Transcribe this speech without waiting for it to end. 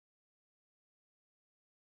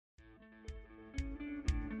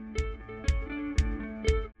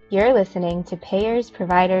You're listening to Payers,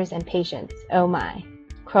 Providers, and Patients, Oh My,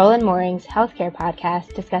 Kroll and Mooring's healthcare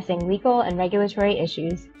podcast discussing legal and regulatory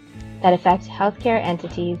issues that affect healthcare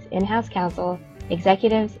entities, in-house counsel,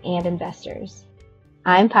 executives, and investors.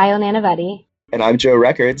 I'm Payal Nanavati. And I'm Joe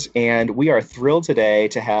Records, and we are thrilled today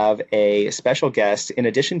to have a special guest. In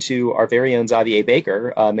addition to our very own Xavier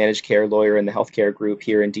Baker, a managed care lawyer in the healthcare group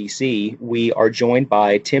here in DC, we are joined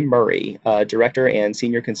by Tim Murray, Director and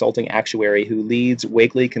Senior Consulting Actuary who leads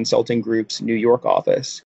Wakely Consulting Group's New York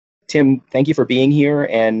office. Tim, thank you for being here,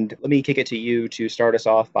 and let me kick it to you to start us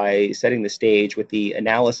off by setting the stage with the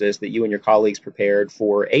analysis that you and your colleagues prepared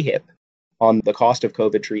for AHIP on the cost of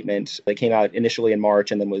COVID treatment that came out initially in March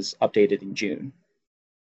and then was updated in June.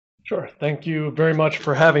 Sure. Thank you very much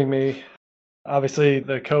for having me. Obviously,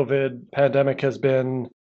 the COVID pandemic has been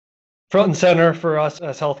front and center for us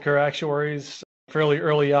as healthcare actuaries. Fairly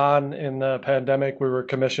early on in the pandemic, we were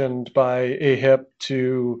commissioned by AHIP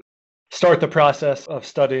to start the process of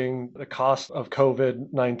studying the cost of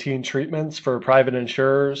COVID-19 treatments for private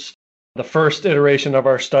insurers. The first iteration of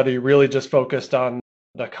our study really just focused on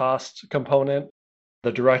the cost component,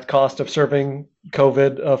 the direct cost of serving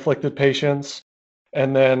COVID-afflicted patients,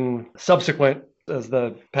 and then subsequent, as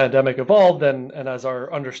the pandemic evolved and as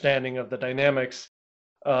our understanding of the dynamics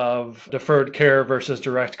of deferred care versus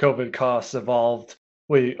direct COVID costs evolved,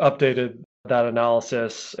 we updated that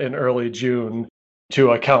analysis in early June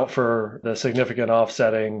to account for the significant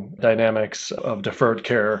offsetting dynamics of deferred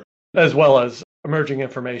care, as well as emerging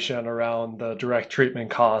information around the direct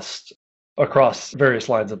treatment costs across various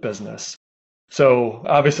lines of business. So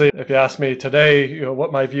obviously, if you ask me today,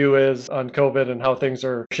 what my view is on COVID and how things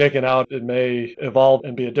are shaking out, it may evolve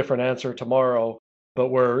and be a different answer tomorrow, but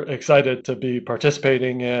we're excited to be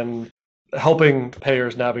participating in helping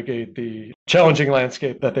payers navigate the challenging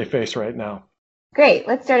landscape that they face right now. Great.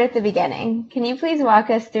 Let's start at the beginning. Can you please walk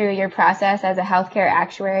us through your process as a healthcare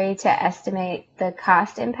actuary to estimate the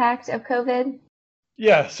cost impact of COVID?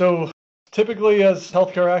 Yeah, so typically, as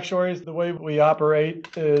healthcare actuaries, the way we operate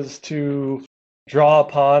is to draw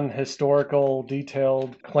upon historical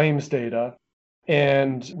detailed claims data.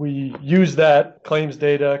 And we use that claims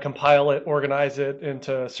data, compile it, organize it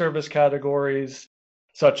into service categories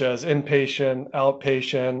such as inpatient,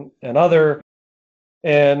 outpatient, and other.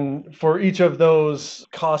 And for each of those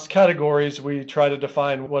cost categories, we try to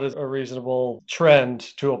define what is a reasonable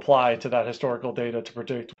trend to apply to that historical data to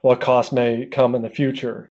predict what costs may come in the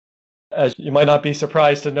future. As you might not be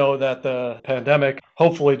surprised to know that the pandemic,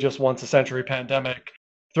 hopefully just once a century pandemic,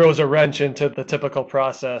 throws a wrench into the typical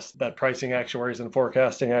process that pricing actuaries and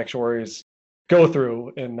forecasting actuaries go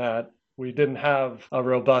through, in that we didn't have a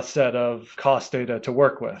robust set of cost data to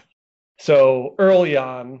work with. So early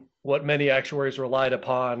on, what many actuaries relied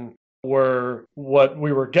upon were what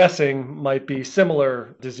we were guessing might be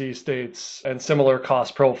similar disease states and similar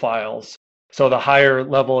cost profiles. So the higher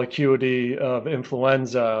level acuity of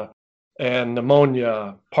influenza and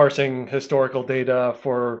pneumonia, parsing historical data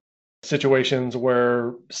for situations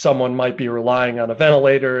where someone might be relying on a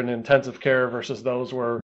ventilator in intensive care versus those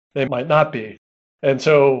where they might not be. And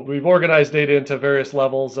so we've organized data into various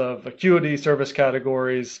levels of acuity service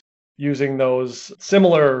categories using those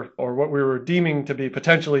similar, or what we were deeming to be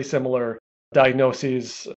potentially similar,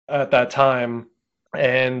 diagnoses at that time,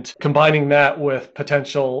 and combining that with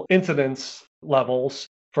potential incidence levels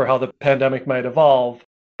for how the pandemic might evolve.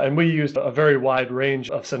 And we used a very wide range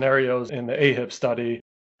of scenarios in the AHIP study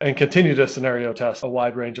and continue to scenario test a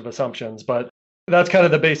wide range of assumptions. But that's kind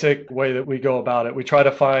of the basic way that we go about it. We try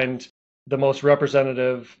to find the most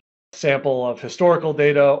representative sample of historical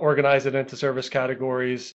data, organize it into service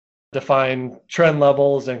categories, define trend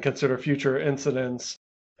levels, and consider future incidents,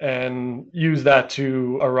 and use that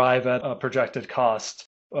to arrive at a projected cost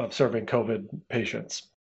of serving COVID patients.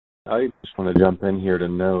 I just want to jump in here to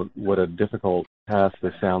note what a difficult task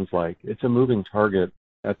this sounds like. It's a moving target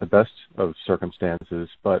at the best of circumstances,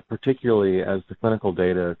 but particularly as the clinical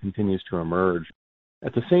data continues to emerge.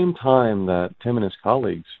 At the same time that Tim and his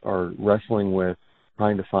colleagues are wrestling with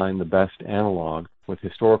trying to find the best analog with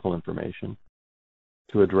historical information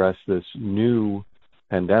to address this new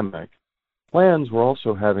pandemic, plans were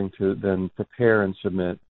also having to then prepare and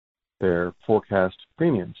submit their forecast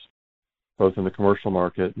premiums, both in the commercial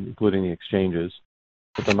market, including the exchanges,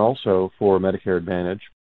 but then also for Medicare Advantage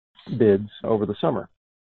bids over the summer.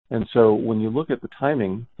 And so when you look at the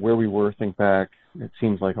timing, where we were, think back, it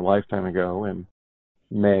seems like a lifetime ago in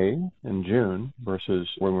May and June versus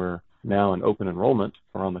when we're now in open enrollment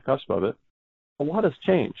or on the cusp of it, a lot has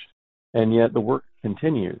changed. And yet the work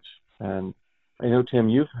continues. And I know, Tim,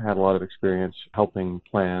 you've had a lot of experience helping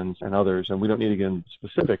plans and others, and we don't need to get into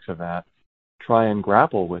specifics of that. try and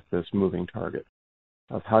grapple with this moving target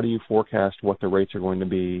of how do you forecast what the rates are going to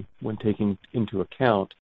be when taking into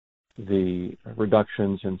account the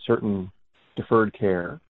reductions in certain deferred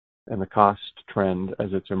care and the cost trend as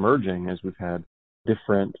it's emerging, as we've had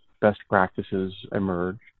different best practices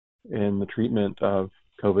emerge in the treatment of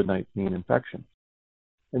COVID-19 infection.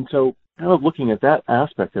 And so kind of looking at that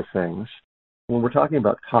aspect of things, when we're talking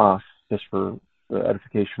about costs, just for the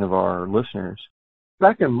edification of our listeners,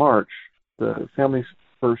 back in March, the Families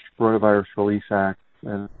First Coronavirus Relief Act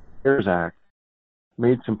and CARES Act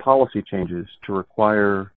made some policy changes to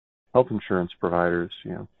require health insurance providers,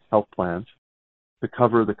 health plans, to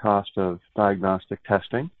cover the cost of diagnostic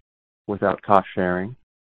testing without cost sharing.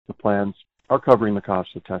 The plans are covering the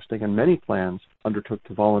cost of testing, and many plans undertook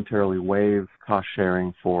to voluntarily waive cost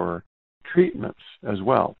sharing for treatments as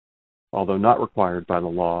well, although not required by the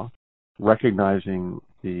law. Recognizing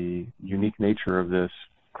the unique nature of this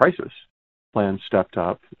crisis, plans stepped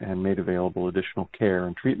up and made available additional care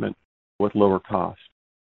and treatment with lower cost.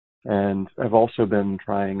 And I've also been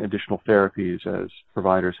trying additional therapies as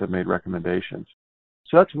providers have made recommendations.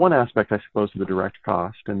 So that's one aspect, I suppose, of the direct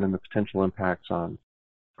cost, and then the potential impacts on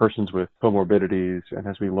persons with comorbidities, and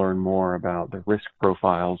as we learn more about the risk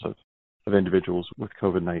profiles of individuals with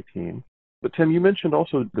COVID-19. But Tim, you mentioned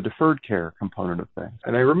also the deferred care component of things.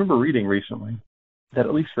 And I remember reading recently that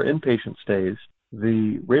at least for inpatient stays,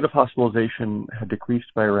 the rate of hospitalization had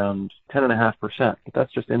decreased by around 10.5%. But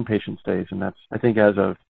that's just inpatient stays, and that's, I think, as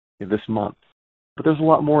of this month. But there's a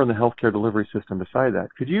lot more in the healthcare delivery system beside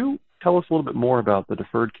that. Could you tell us a little bit more about the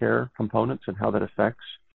deferred care components and how that affects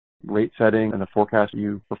rate setting and the forecast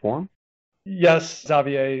you perform? Yes,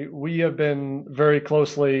 Xavier, we have been very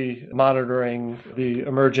closely monitoring the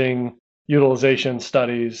emerging utilization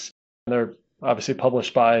studies. They're obviously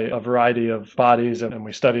published by a variety of bodies, and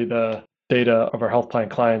we study the data of our health plan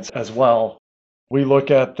clients as well. We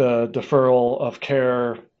look at the deferral of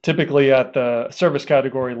care typically at the service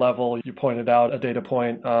category level. You pointed out a data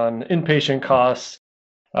point on inpatient costs,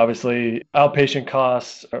 obviously outpatient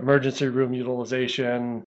costs, emergency room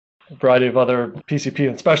utilization, a variety of other PCP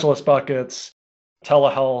and specialist buckets,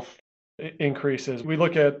 telehealth increases. We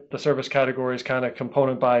look at the service categories kind of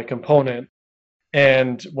component by component.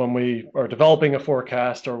 And when we are developing a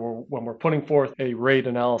forecast or when we're putting forth a rate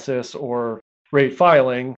analysis or rate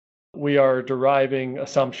filing, we are deriving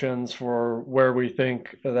assumptions for where we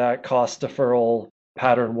think that cost deferral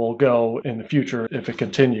pattern will go in the future if it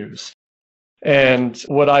continues. And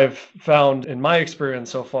what I've found in my experience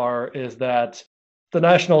so far is that the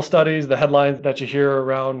national studies, the headlines that you hear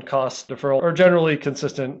around cost deferral are generally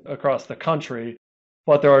consistent across the country,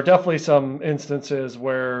 but there are definitely some instances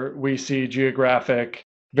where we see geographic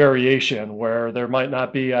variation, where there might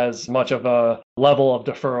not be as much of a level of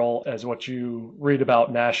deferral as what you read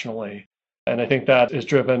about nationally. And I think that is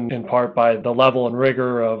driven in part by the level and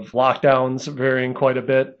rigor of lockdowns varying quite a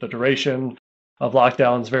bit, the duration of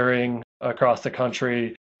lockdowns varying across the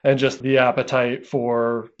country, and just the appetite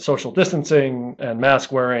for social distancing and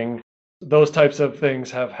mask wearing. Those types of things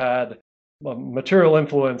have had a material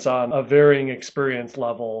influence on a varying experience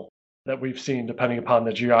level that we've seen depending upon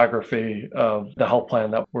the geography of the health plan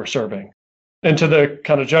that we're serving. And to the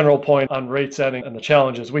kind of general point on rate setting and the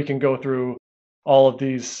challenges, we can go through all of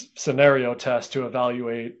these scenario tests to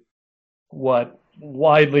evaluate what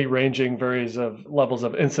widely ranging varies of levels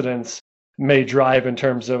of incidence may drive in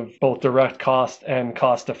terms of both direct cost and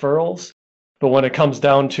cost deferrals. But when it comes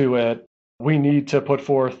down to it, we need to put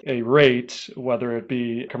forth a rate, whether it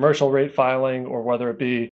be commercial rate filing or whether it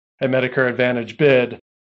be a Medicare Advantage bid.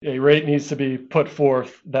 A rate needs to be put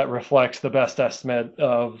forth that reflects the best estimate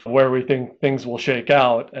of where we think things will shake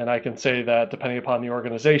out. And I can say that depending upon the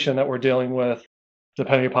organization that we're dealing with,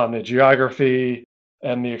 depending upon the geography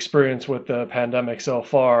and the experience with the pandemic so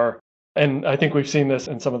far, and I think we've seen this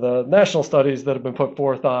in some of the national studies that have been put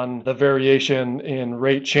forth on the variation in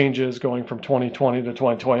rate changes going from 2020 to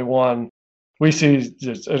 2021. We see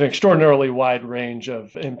just an extraordinarily wide range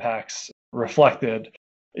of impacts reflected,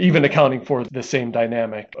 even accounting for the same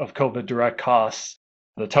dynamic of COVID direct costs,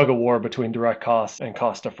 the tug of war between direct costs and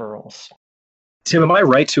cost deferrals. Tim, am I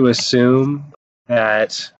right to assume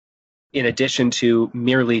that in addition to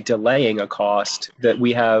merely delaying a cost, that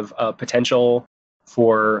we have a potential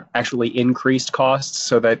for actually increased costs,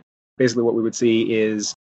 so that basically what we would see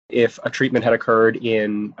is if a treatment had occurred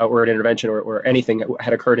in, or an intervention or anything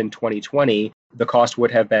had occurred in 2020, the cost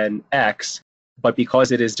would have been X, but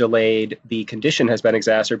because it is delayed, the condition has been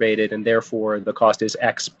exacerbated, and therefore the cost is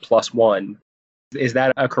X plus 1. Is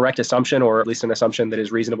that a correct assumption, or at least an assumption that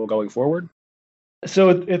is reasonable going forward? So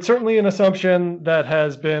it's certainly an assumption that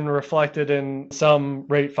has been reflected in some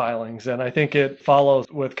rate filings. And I think it follows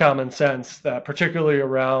with common sense that, particularly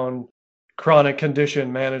around chronic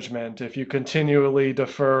condition management, if you continually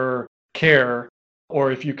defer care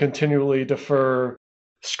or if you continually defer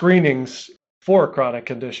screenings for chronic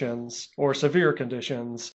conditions or severe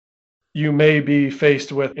conditions, you may be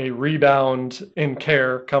faced with a rebound in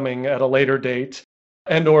care coming at a later date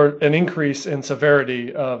and or an increase in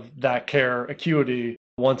severity of that care acuity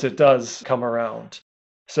once it does come around.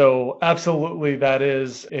 So absolutely that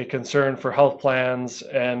is a concern for health plans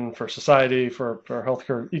and for society, for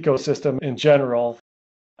healthcare ecosystem in general.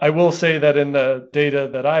 I will say that in the data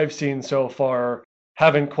that I've seen so far,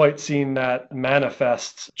 haven't quite seen that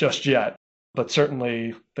manifest just yet. But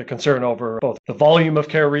certainly the concern over both the volume of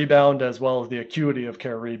care rebound as well as the acuity of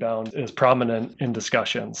care rebound is prominent in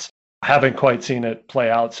discussions. I haven't quite seen it play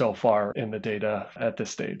out so far in the data at this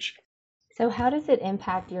stage. So how does it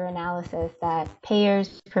impact your analysis that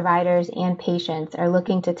payers, providers, and patients are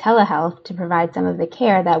looking to telehealth to provide some of the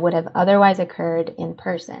care that would have otherwise occurred in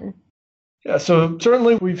person? Yeah, so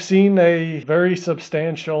certainly we've seen a very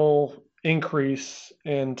substantial increase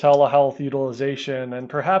in telehealth utilization and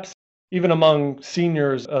perhaps even among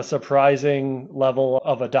seniors, a surprising level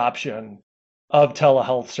of adoption of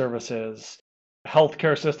telehealth services.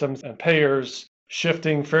 Healthcare systems and payers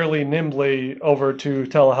shifting fairly nimbly over to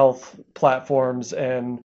telehealth platforms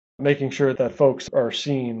and making sure that folks are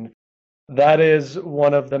seen. That is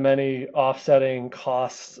one of the many offsetting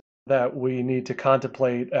costs that we need to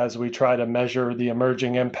contemplate as we try to measure the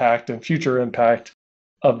emerging impact and future impact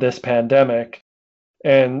of this pandemic.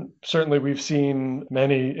 And certainly we've seen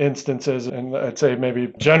many instances, and I'd say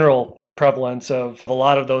maybe general prevalence of a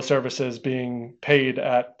lot of those services being paid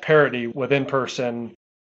at parity with in-person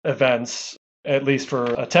events, at least for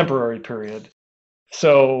a temporary period.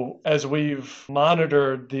 So as we've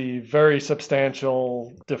monitored the very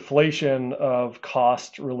substantial deflation of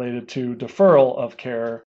cost related to deferral of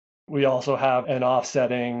care, we also have an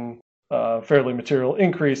offsetting fairly material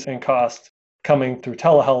increase in cost coming through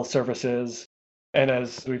telehealth services. And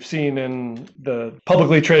as we've seen in the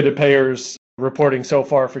publicly traded payers reporting so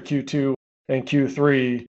far for Q2 and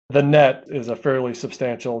Q3, the net is a fairly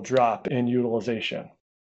substantial drop in utilization.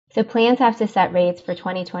 So plans have to set rates for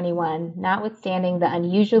 2021, notwithstanding the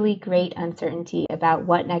unusually great uncertainty about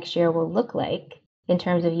what next year will look like in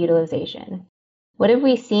terms of utilization. What have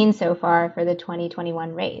we seen so far for the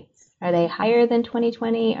 2021 rates? Are they higher than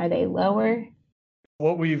 2020? Are they lower?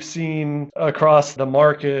 What we've seen across the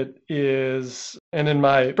market is, and in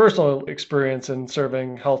my personal experience in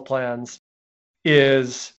serving health plans,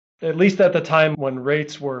 is at least at the time when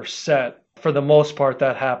rates were set, for the most part,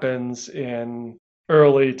 that happens in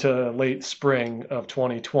early to late spring of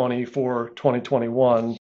 2020 for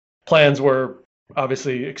 2021. Plans were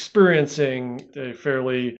obviously experiencing a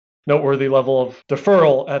fairly noteworthy level of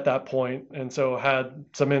deferral at that point, and so had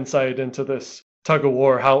some insight into this tug of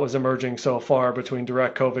war, how it was emerging so far between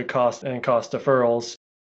direct COVID cost and cost deferrals.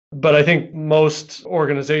 But I think most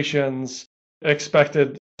organizations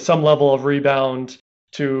expected some level of rebound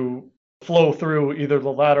to flow through either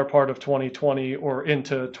the latter part of 2020 or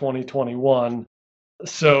into 2021.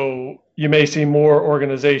 So you may see more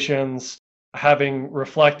organizations having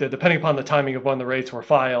reflected, depending upon the timing of when the rates were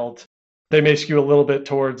filed, they may skew a little bit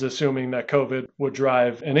towards assuming that COVID would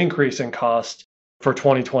drive an increase in cost for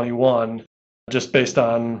 2021, just based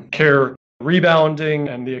on care rebounding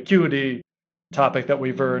and the acuity topic that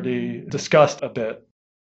we've already discussed a bit.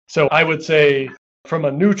 So I would say from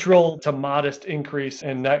a neutral to modest increase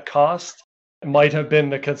in net cost might have been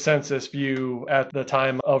the consensus view at the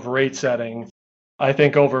time of rate setting. I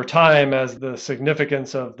think over time, as the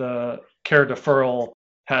significance of the care deferral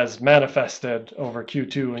has manifested over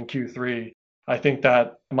Q2 and Q3, I think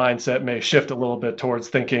that mindset may shift a little bit towards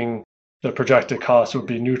thinking the projected cost would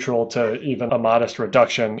be neutral to even a modest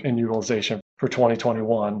reduction in utilization for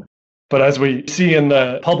 2021. But as we see in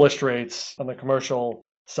the published rates on the commercial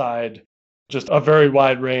side, just a very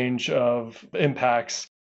wide range of impacts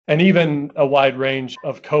and even a wide range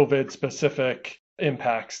of COVID-specific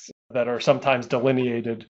impacts that are sometimes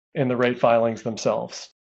delineated in the rate filings themselves.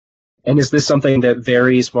 And is this something that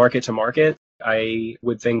varies market to market? I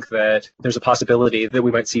would think that there's a possibility that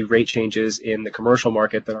we might see rate changes in the commercial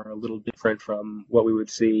market that are a little different from what we would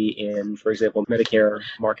see in, for example, Medicare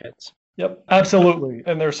markets. Yep, absolutely.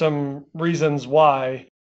 And there's some reasons why,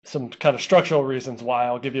 some kind of structural reasons why.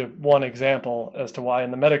 I'll give you one example as to why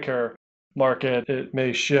in the Medicare market it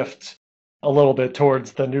may shift a little bit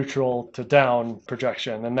towards the neutral to down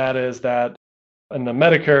projection. And that is that in the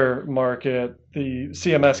Medicare market, the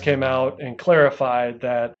CMS came out and clarified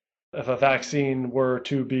that if a vaccine were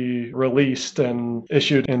to be released and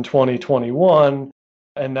issued in 2021,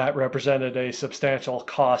 and that represented a substantial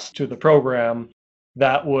cost to the program,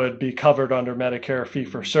 that would be covered under Medicare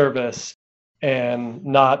fee-for-service and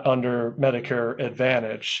not under Medicare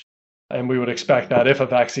Advantage. And we would expect that if a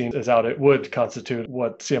vaccine is out, it would constitute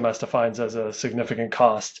what CMS defines as a significant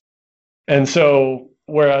cost. And so,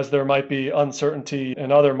 whereas there might be uncertainty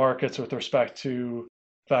in other markets with respect to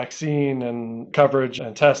vaccine and coverage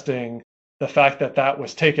and testing, the fact that that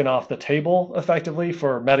was taken off the table effectively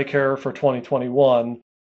for Medicare for 2021,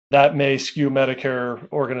 that may skew Medicare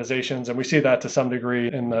organizations, and we see that to some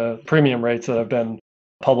degree in the premium rates that have been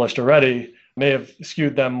published already, may have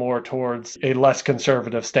skewed them more towards a less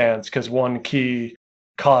conservative stance because one key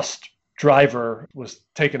cost driver was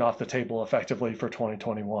taken off the table effectively for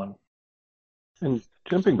 2021. And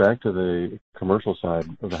jumping back to the commercial side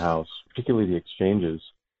of the house, particularly the exchanges,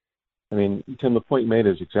 I mean, Tim, the point made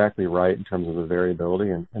is exactly right in terms of the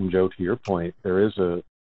variability. And Joe, to your point, there is a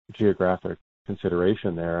geographic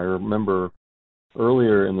consideration there. I remember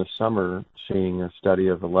earlier in the summer seeing a study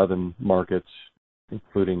of 11 markets,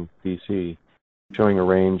 including DC, showing a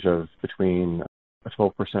range of between a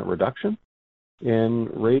 12% reduction in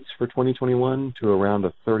rates for 2021 to around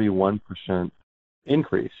a 31%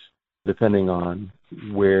 increase, depending on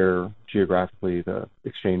where geographically the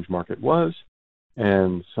exchange market was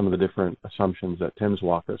and some of the different assumptions that Tim's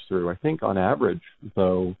walked us through. I think on average,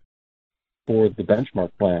 though, for the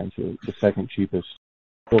benchmark plans, the second cheapest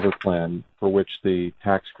silver plan for which the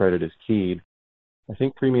tax credit is keyed, I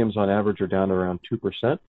think premiums on average are down around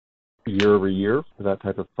 2% year over year for that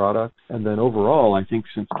type of product. And then overall, I think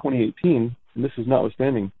since 2018, and this is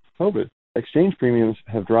notwithstanding COVID, exchange premiums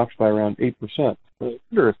have dropped by around 8%. I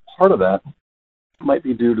wonder if part of that might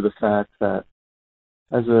be due to the fact that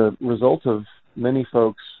as a result of many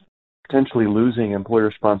folks potentially losing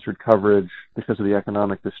employer-sponsored coverage because of the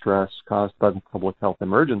economic distress caused by the public health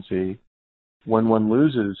emergency, when one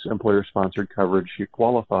loses employer-sponsored coverage, you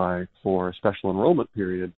qualify for a special enrollment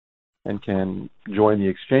period and can join the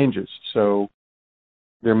exchanges. So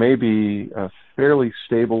there may be a fairly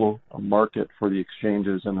stable market for the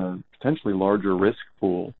exchanges and a potentially larger risk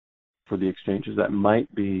pool for the exchanges that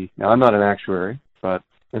might be, now I'm not an actuary,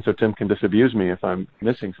 and so Tim can disabuse me if I'm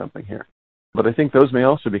missing something here. But I think those may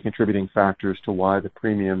also be contributing factors to why the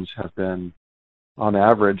premiums have been, on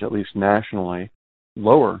average, at least nationally,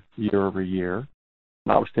 lower year over year,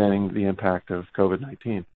 notwithstanding the impact of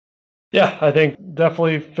COVID-19. Yeah, I think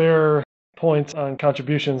definitely fair points on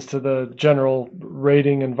contributions to the general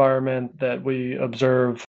rating environment that we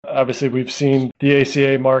observe. Obviously, we've seen the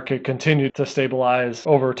ACA market continue to stabilize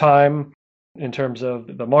over time in terms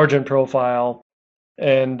of the margin profile.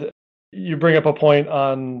 And you bring up a point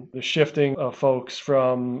on the shifting of folks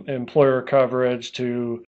from employer coverage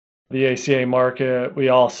to the ACA market. We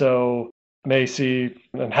also may see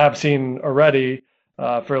and have seen already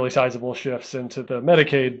fairly sizable shifts into the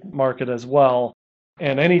Medicaid market as well.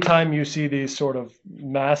 And anytime you see these sort of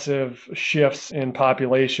massive shifts in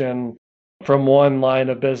population from one line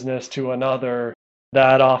of business to another,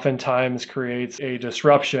 that oftentimes creates a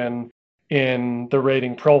disruption in the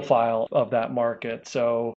rating profile of that market.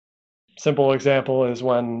 So simple example is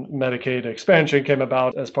when Medicaid expansion came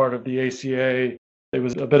about as part of the ACA, it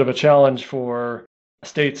was a bit of a challenge for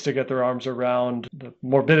states to get their arms around the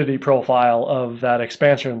morbidity profile of that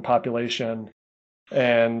expansion population.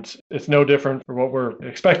 And it's no different from what we're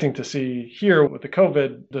expecting to see here with the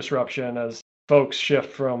COVID disruption. As folks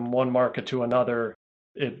shift from one market to another,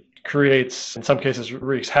 it creates, in some cases,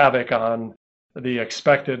 wreaks havoc on the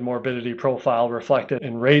expected morbidity profile reflected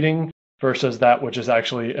in rating versus that which is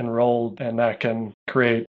actually enrolled, and that can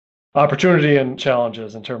create opportunity and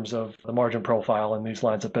challenges in terms of the margin profile in these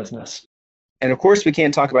lines of business. And of course, we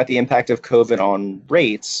can't talk about the impact of COVID on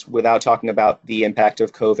rates without talking about the impact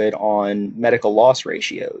of COVID on medical loss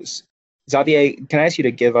ratios. Xavier, can I ask you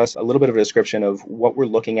to give us a little bit of a description of what we're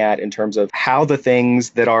looking at in terms of how the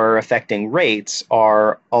things that are affecting rates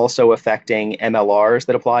are also affecting MLRs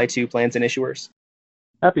that apply to plans and issuers?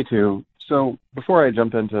 Happy to. So before I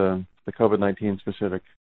jump into the COVID-19 specific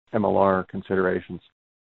MLR considerations,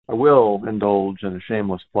 I will indulge in a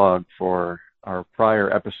shameless plug for our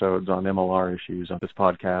prior episodes on MLR issues on this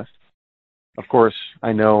podcast. Of course,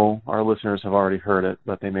 I know our listeners have already heard it,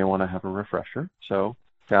 but they may want to have a refresher. So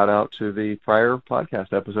shout out to the prior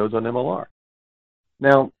podcast episodes on MLR.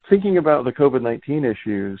 Now, thinking about the COVID-19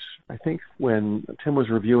 issues, I think when Tim was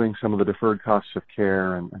reviewing some of the deferred costs of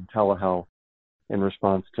care and telehealth in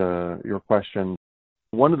response to your question,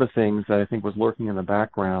 one of the things that I think was lurking in the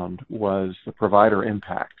background was the provider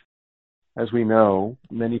impact. As we know,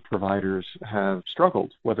 many providers have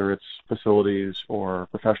struggled, whether it's facilities or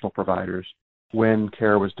professional providers, when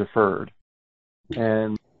care was deferred.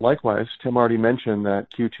 And likewise, Tim already mentioned that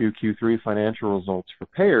Q2, Q3 financial results for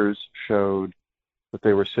payers showed that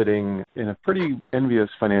they were sitting in a pretty envious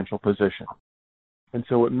financial position. And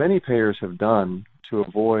so what many payers have done to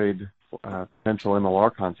avoid potential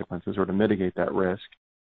MLR consequences or to mitigate that risk,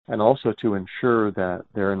 and also to ensure that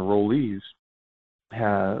their enrollees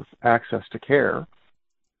have access to care,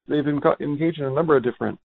 they've engaged in a number of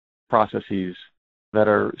different processes that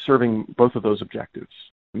are serving both of those objectives,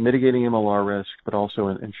 mitigating MLR risk, but also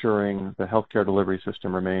ensuring the healthcare delivery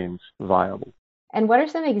system remains viable. And what are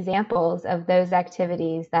some examples of those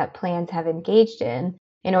activities that plans have engaged in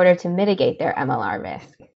order to mitigate their MLR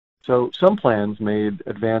risk? So some plans made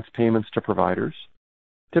advance payments to providers.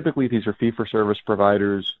 Typically, these are fee-for-service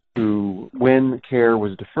providers who, when care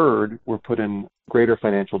was deferred, were put in greater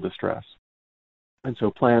financial distress. And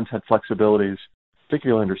so plans had flexibilities,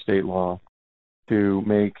 particularly under state law, to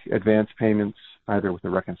make advance payments either with a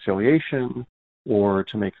reconciliation or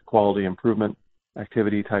to make quality improvement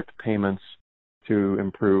activity type payments to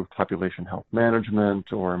improve population health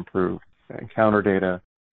management or improve encounter data,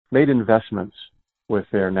 made investments with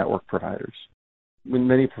their network providers. When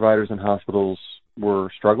many providers and hospitals were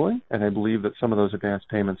struggling, and I believe that some of those advance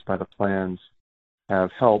payments by the plans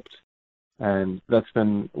have helped, and that's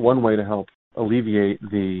been one way to help alleviate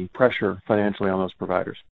the pressure financially on those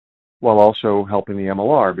providers, while also helping the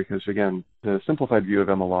MLR, because again, the simplified view of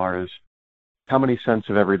MLR is how many cents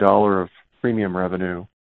of every dollar of premium revenue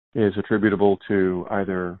is attributable to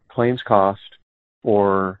either claims cost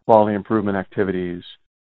or quality improvement activities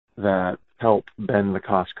that help bend the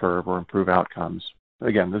cost curve or improve outcomes.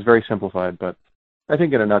 Again, this is very simplified, but I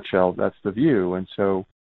think in a nutshell, that's the view. And so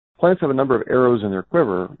plans have a number of arrows in their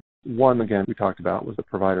quiver. One, again, we talked about was the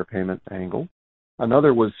provider payment angle.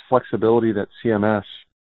 Another was flexibility that CMS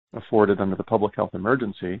afforded under the public health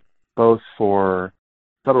emergency, both for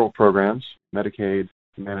federal programs, Medicaid,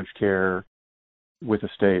 managed care with the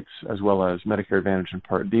states, as well as Medicare Advantage and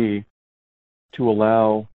Part D, to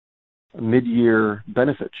allow mid-year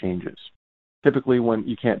benefit changes. Typically when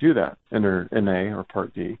you can't do that under MA or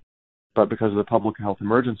Part D, but because of the public health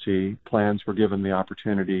emergency, plans were given the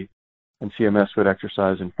opportunity, and CMS would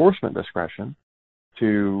exercise enforcement discretion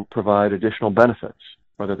to provide additional benefits,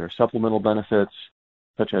 whether they're supplemental benefits,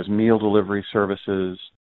 such as meal delivery services,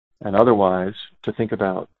 and otherwise to think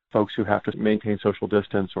about folks who have to maintain social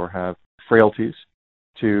distance or have frailties,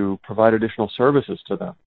 to provide additional services to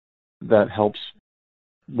them that helps,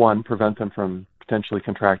 one, prevent them from potentially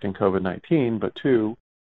contracting COVID-19, but two,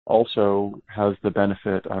 also has the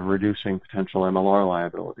benefit of reducing potential MLR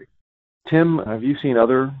liability. Tim, have you seen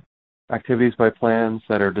other activities by plans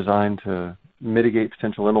that are designed to mitigate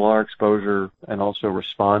potential MLR exposure and also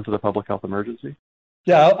respond to the public health emergency?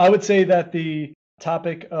 Yeah, I would say that the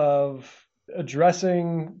topic of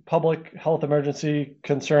addressing public health emergency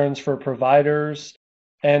concerns for providers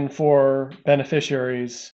and for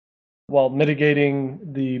beneficiaries while mitigating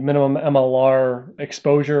the minimum MLR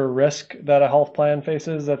exposure risk that a health plan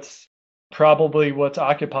faces, that's probably what's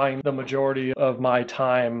occupying the majority of my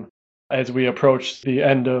time as we approach the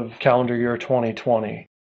end of calendar year 2020.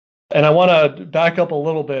 And I want to back up a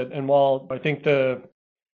little bit. And while I think the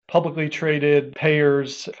publicly traded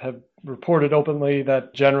payers have reported openly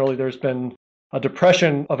that generally there's been a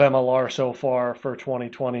depression of MLR so far for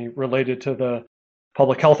 2020 related to the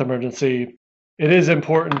public health emergency, it is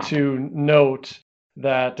important to note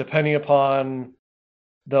that depending upon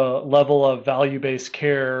the level of value-based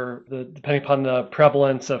care, depending upon the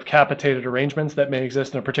prevalence of capitated arrangements that may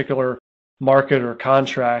exist in a particular market or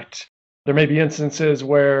contract, there may be instances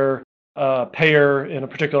where a payer in a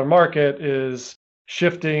particular market is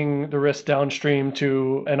shifting the risk downstream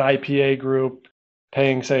to an IPA group,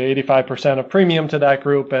 paying, say, 85% of premium to that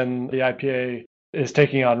group, and the IPA is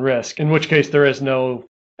taking on risk, in which case there is no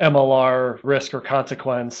MLR risk or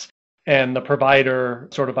consequence, and the provider,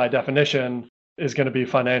 sort of by definition, is going to be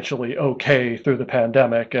financially okay through the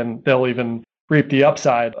pandemic, and they'll even reap the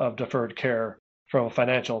upside of deferred care from a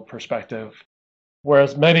financial perspective.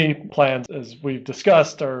 Whereas many plans, as we've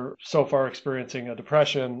discussed, are so far experiencing a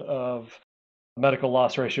depression of medical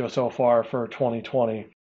loss ratio so far for 2020.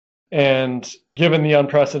 And given the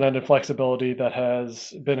unprecedented flexibility that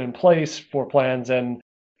has been in place for plans and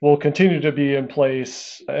will continue to be in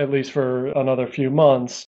place at least for another few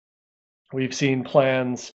months, we've seen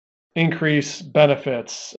plans increase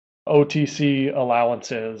benefits, OTC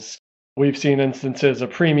allowances. We've seen instances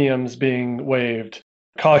of premiums being waived,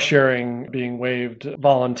 cost sharing being waived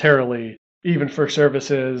voluntarily, even for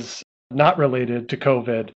services not related to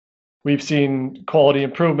COVID. we've seen quality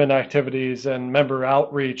improvement activities and member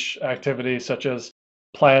outreach activities such as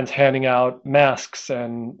plans handing out masks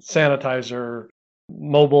and sanitizer,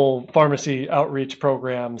 mobile pharmacy outreach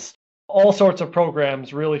programs, all sorts of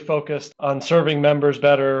programs really focused on serving members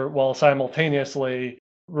better while simultaneously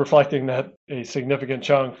reflecting that a significant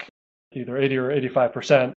chunk, either 80 or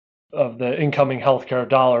 85% of the incoming healthcare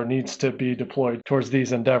dollar needs to be deployed towards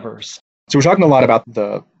these endeavors. So we're talking a lot about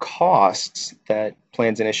the costs that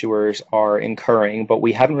plans and issuers are incurring, but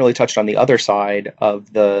we haven't really touched on the other side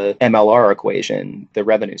of the MLR equation, the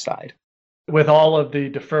revenue side. With all of the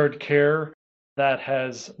deferred care that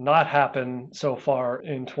has not happened so far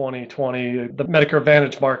in 2020, the Medicare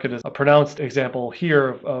Advantage market is a pronounced example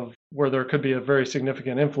here of where there could be a very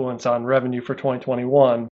significant influence on revenue for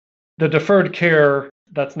 2021. The deferred care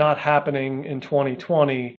that's not happening in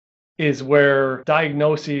 2020 is where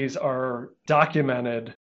diagnoses are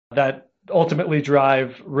documented that ultimately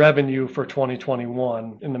drive revenue for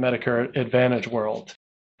 2021 in the Medicare Advantage world.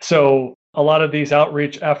 So a lot of these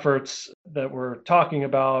outreach efforts that we're talking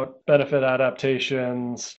about, benefit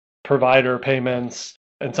adaptations, provider payments,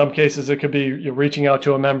 in some cases it could be you're reaching out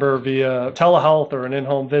to a member via telehealth or an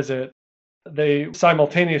in-home visit. They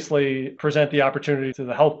simultaneously present the opportunity to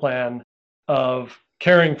the health plan of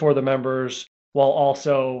caring for the members while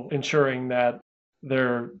also ensuring that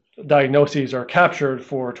their diagnoses are captured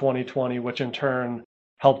for 2020, which in turn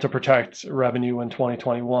help to protect revenue in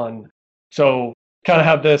 2021. So kind of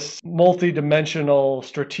have this multi-dimensional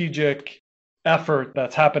strategic effort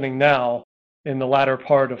that's happening now in the latter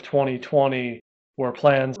part of 2020, where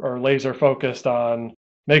plans are laser focused on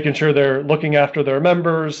making sure they're looking after their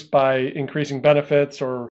members by increasing benefits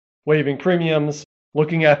or waiving premiums,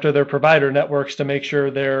 looking after their provider networks to make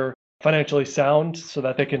sure they're financially sound so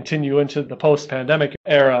that they continue into the post-pandemic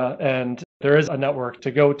era and there is a network to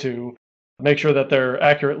go to, make sure that they're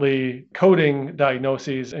accurately coding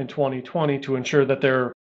diagnoses in 2020 to ensure that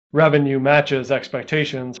their revenue matches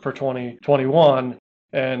expectations for 2021.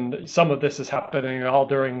 And some of this is happening all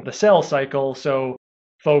during the sales cycle. So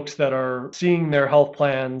folks that are seeing their health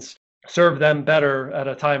plans serve them better at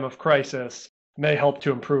a time of crisis may help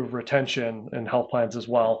to improve retention in health plans as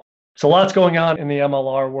well. So lots going on in the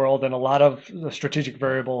MLR world and a lot of the strategic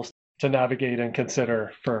variables to navigate and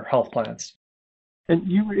consider for health plans. And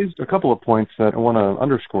you raised a couple of points that I want to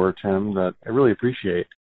underscore, Tim, that I really appreciate.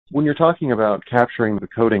 When you're talking about capturing the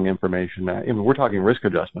coding information, we're talking risk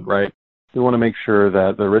adjustment, right? We want to make sure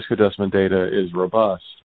that the risk adjustment data is robust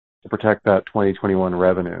to protect that 2021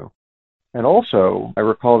 revenue. And also, I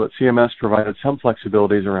recall that CMS provided some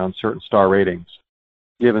flexibilities around certain star ratings,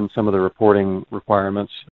 given some of the reporting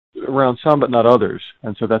requirements around some but not others.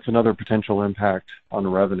 And so that's another potential impact on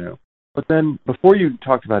revenue. But then before you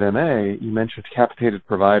talked about MA, you mentioned capitated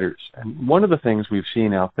providers. And one of the things we've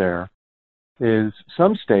seen out there is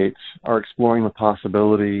some states are exploring the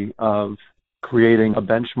possibility of creating a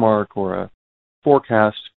benchmark or a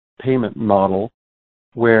forecast payment model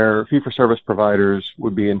where fee-for-service providers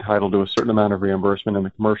would be entitled to a certain amount of reimbursement in the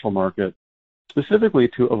commercial market, specifically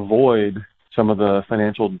to avoid some of the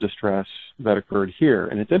financial distress that occurred here.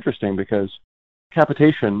 And it's interesting because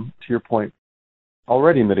capitation, to your point,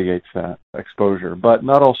 already mitigates that exposure, but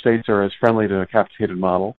not all states are as friendly to a capitated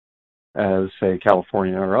model as, say,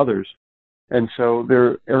 California or others. And so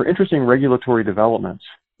there are interesting regulatory developments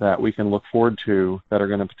that we can look forward to that are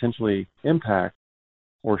going to potentially impact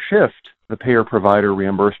or shift the payer-provider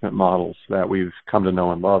reimbursement models that we've come to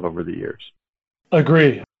know and love over the years.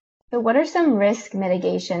 Agree. So what are some risk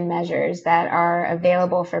mitigation measures that are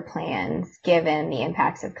available for plans given the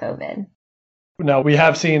impacts of COVID? Now, we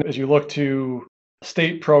have seen, as you look to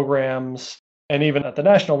state programs, and even at the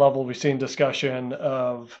national level, we've seen discussion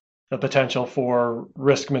of the potential for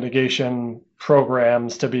risk mitigation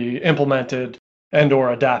programs to be implemented and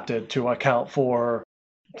or adapted to account for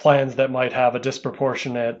plans that might have a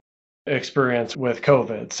disproportionate experience with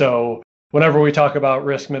COVID. So whenever we talk about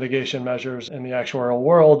risk mitigation measures in the actuarial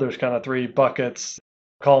world, there's kind of three buckets,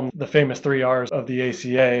 call them the famous 3 R's of the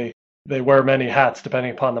ACA. They wear many hats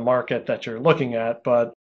depending upon the market that you're looking at,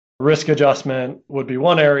 but risk adjustment would be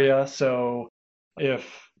one area. So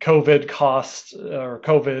if COVID costs or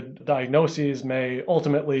COVID diagnoses may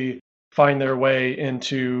ultimately find their way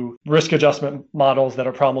into risk adjustment models that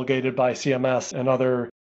are promulgated by CMS and other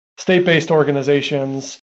state-based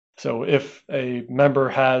organizations. So if a member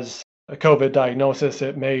has a COVID diagnosis,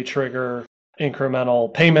 it may trigger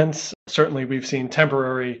incremental payments. Certainly, we've seen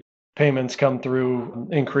temporary payments come through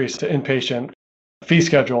increase to inpatient fee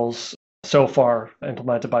schedules so far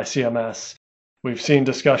implemented by CMS. We've seen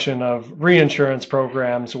discussion of reinsurance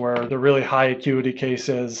programs where the really high acuity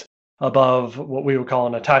cases above what we would call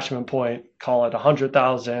an attachment point, call it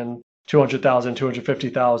 100,000, 200,000,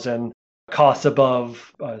 250,000. Costs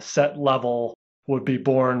above a set level would be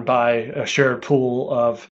borne by a shared pool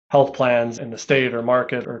of health plans in the state or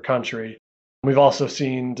market or country. We've also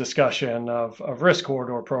seen discussion of risk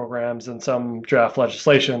corridor programs and some draft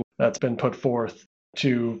legislation that's been put forth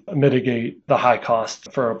to mitigate the high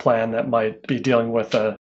cost for a plan that might be dealing with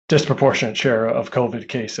a disproportionate share of COVID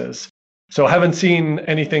cases. So I haven't seen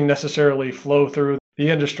anything necessarily flow through the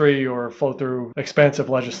industry or flow through expansive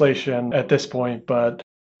legislation at this point, but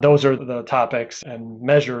those are the topics and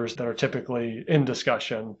measures that are typically in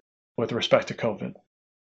discussion with respect to COVID.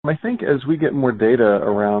 I think as we get more data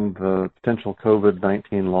around the potential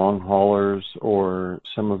COVID-19 long haulers or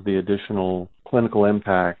some of the additional clinical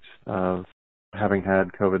impact of having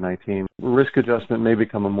had COVID-19, risk adjustment may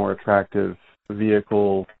become a more attractive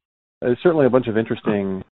vehicle. There's certainly a bunch of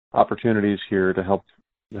interesting opportunities here to help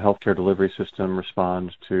the healthcare delivery system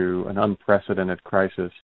respond to an unprecedented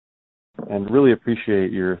crisis. And really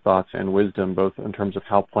appreciate your thoughts and wisdom, both in terms of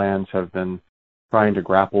how plans have been trying to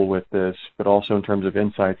grapple with this, but also in terms of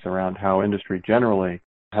insights around how industry generally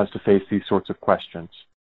has to face these sorts of questions.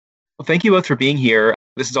 Well, thank you both for being here.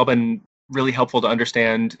 This has all been really helpful to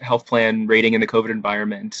understand health plan rating in the COVID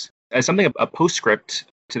environment. As something, a postscript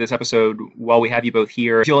to this episode, while we have you both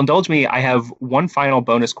here, if you'll indulge me, I have one final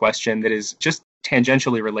bonus question that is just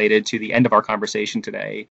tangentially related to the end of our conversation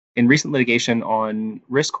today. In recent litigation on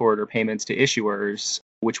risk corridor payments to issuers,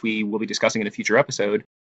 which we will be discussing in a future episode,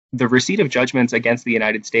 the receipt of judgments against the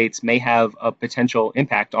United States may have a potential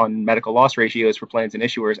impact on medical loss ratios for plans and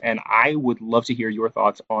issuers, and I would love to hear your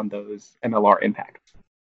thoughts on those MLR impacts.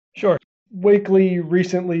 Sure. Wakely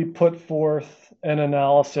recently put forth an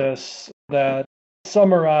analysis that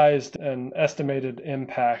summarized an estimated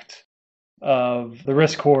impact of the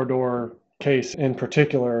risk corridor case in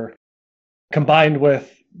particular, combined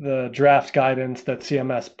with the draft guidance that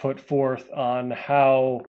CMS put forth on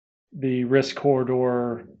how the risk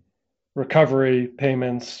corridor recovery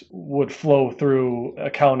payments would flow through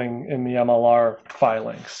accounting in the MLR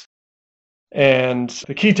filings. And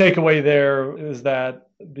the key takeaway there is that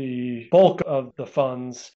the bulk of the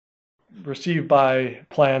funds received by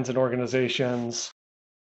plans and organizations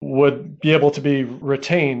would be able to be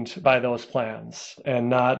retained by those plans and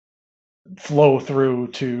not flow through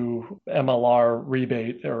to MLR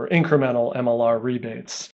rebate or incremental MLR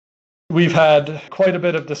rebates. We've had quite a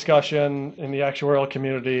bit of discussion in the actuarial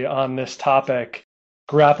community on this topic,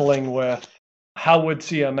 grappling with how would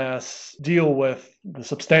CMS deal with the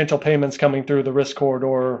substantial payments coming through the risk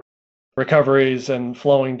corridor recoveries and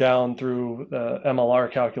flowing down through the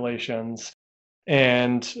MLR calculations.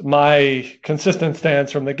 And my consistent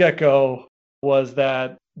stance from the get-go was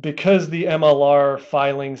that because the MLR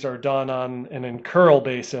filings are done on an incurral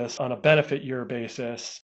basis, on a benefit year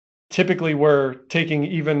basis, typically we're taking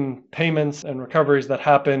even payments and recoveries that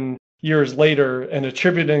happen years later and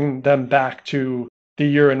attributing them back to the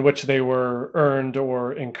year in which they were earned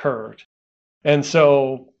or incurred. And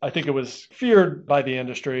so I think it was feared by the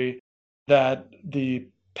industry that the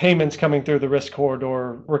payments coming through the risk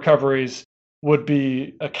corridor recoveries would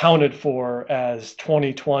be accounted for as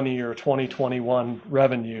 2020 or 2021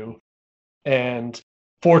 revenue. And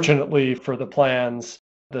fortunately for the plans,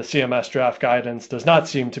 the CMS draft guidance does not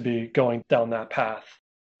seem to be going down that path,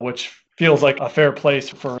 which feels like a fair place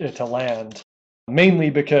for it to land,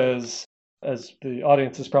 mainly because, as the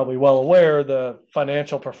audience is probably well aware, the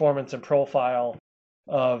financial performance and profile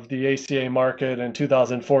of the ACA market in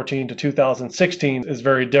 2014 to 2016 is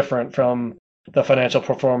very different from the financial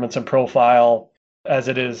performance and profile as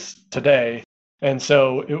it is today. And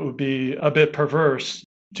so it would be a bit perverse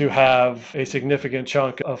to have a significant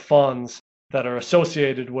chunk of funds that are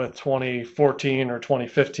associated with 2014 or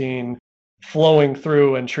 2015 flowing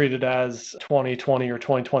through and treated as 2020 or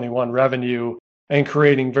 2021 revenue and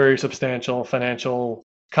creating very substantial financial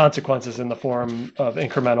consequences in the form of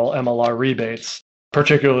incremental MLR rebates,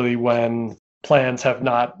 particularly when plans have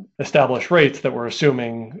not established rates that we're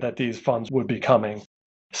assuming that these funds would be coming.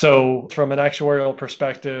 So from an actuarial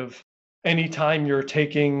perspective, anytime you're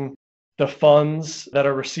taking the funds that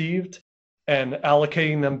are received and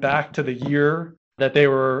allocating them back to the year that they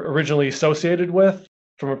were originally associated with,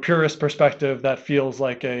 from a purist perspective, that feels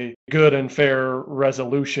like a good and fair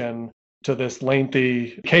resolution to this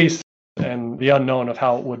lengthy case and the unknown of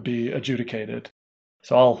how it would be adjudicated.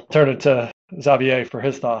 So I'll turn it to Xavier for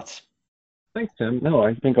his thoughts. Thanks, Tim. No,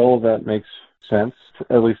 I think all of that makes sense,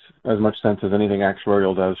 at least as much sense as anything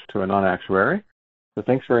actuarial does to a non-actuary. So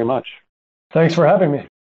thanks very much. Thanks for having me.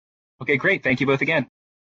 Okay, great. Thank you both again.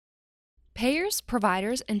 Payers,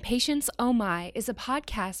 Providers, and Patients Oh My is a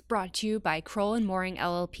podcast brought to you by Kroll and Mooring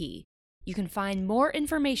LLP. You can find more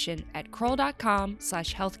information at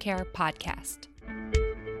kroll.com/healthcarepodcast.